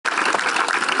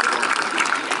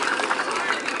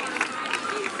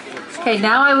Okay,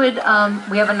 now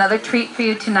we have another treat for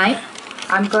you tonight.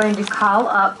 I'm going to call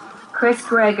up Chris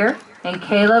Greger and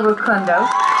Kayla Rukundo.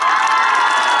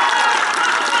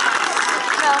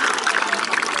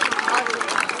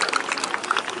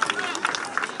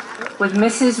 With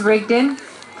Mrs. Rigdon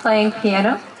playing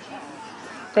piano.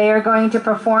 They are going to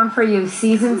perform for you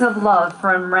Seasons of Love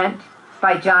from Rent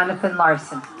by Jonathan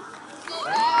Larson.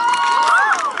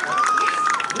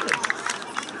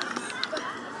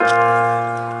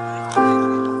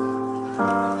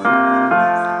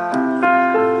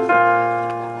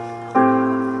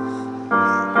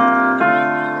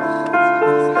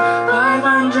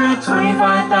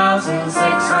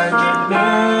 525,600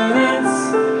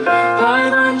 minutes,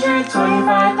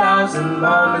 525,000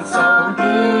 moments so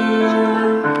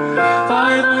dear,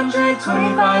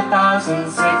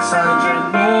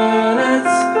 525,600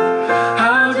 minutes.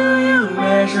 How do you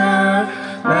measure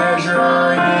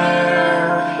a year?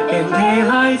 In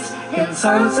daylights, in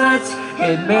sunsets,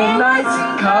 in midnights,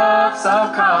 in cups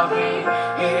of coffee,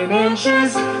 in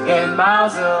inches, in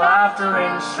miles of laughter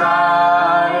and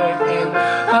strife, in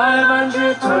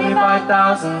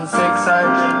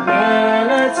 525,600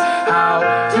 minutes. How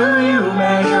do you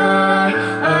measure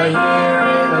a year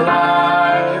in a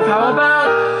life? How about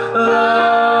love?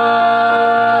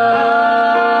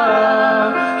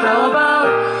 How about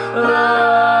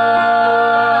love?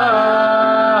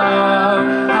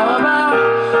 How about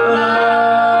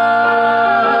love?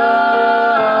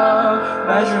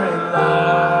 Measuring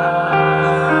love.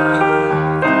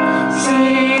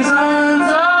 Seasons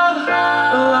of love.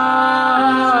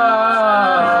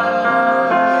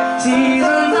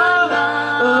 Seasons of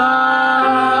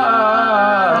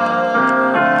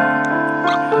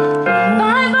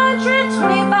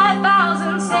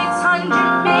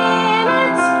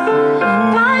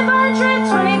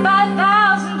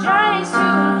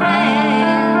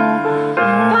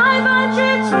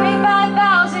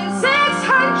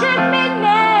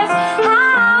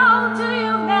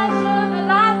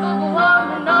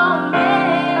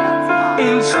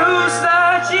in truths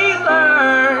that he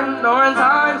learned, or in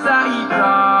times that he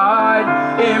cried,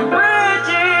 in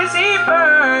bridges he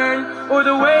burned, or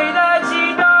the way that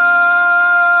he died.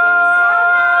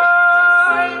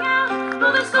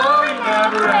 But the story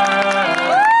never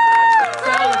ends.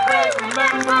 Celebrate,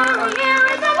 remember, a year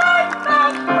in the life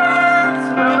of friends.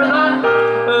 Remember that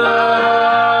love.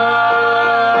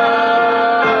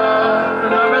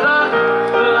 Remember that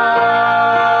love.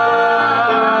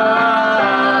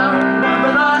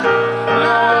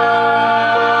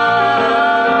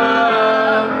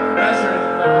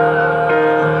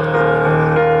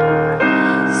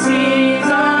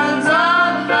 Seasons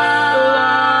of love.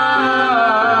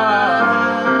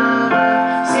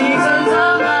 Seasons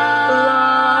of love.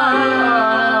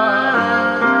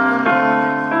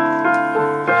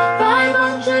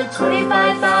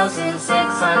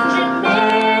 525,600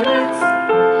 minutes,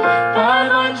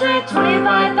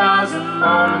 525,000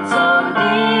 moments of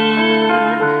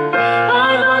dear,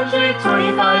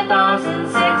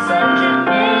 525,600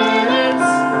 minutes.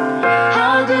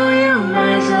 How do you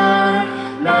measure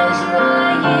a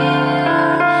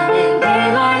year? In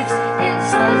daylights, in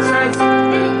sunsets,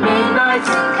 in midnights,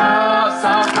 in cups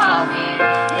of coffee,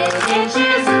 in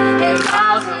inches, in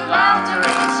miles of laughter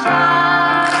and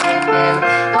strife, in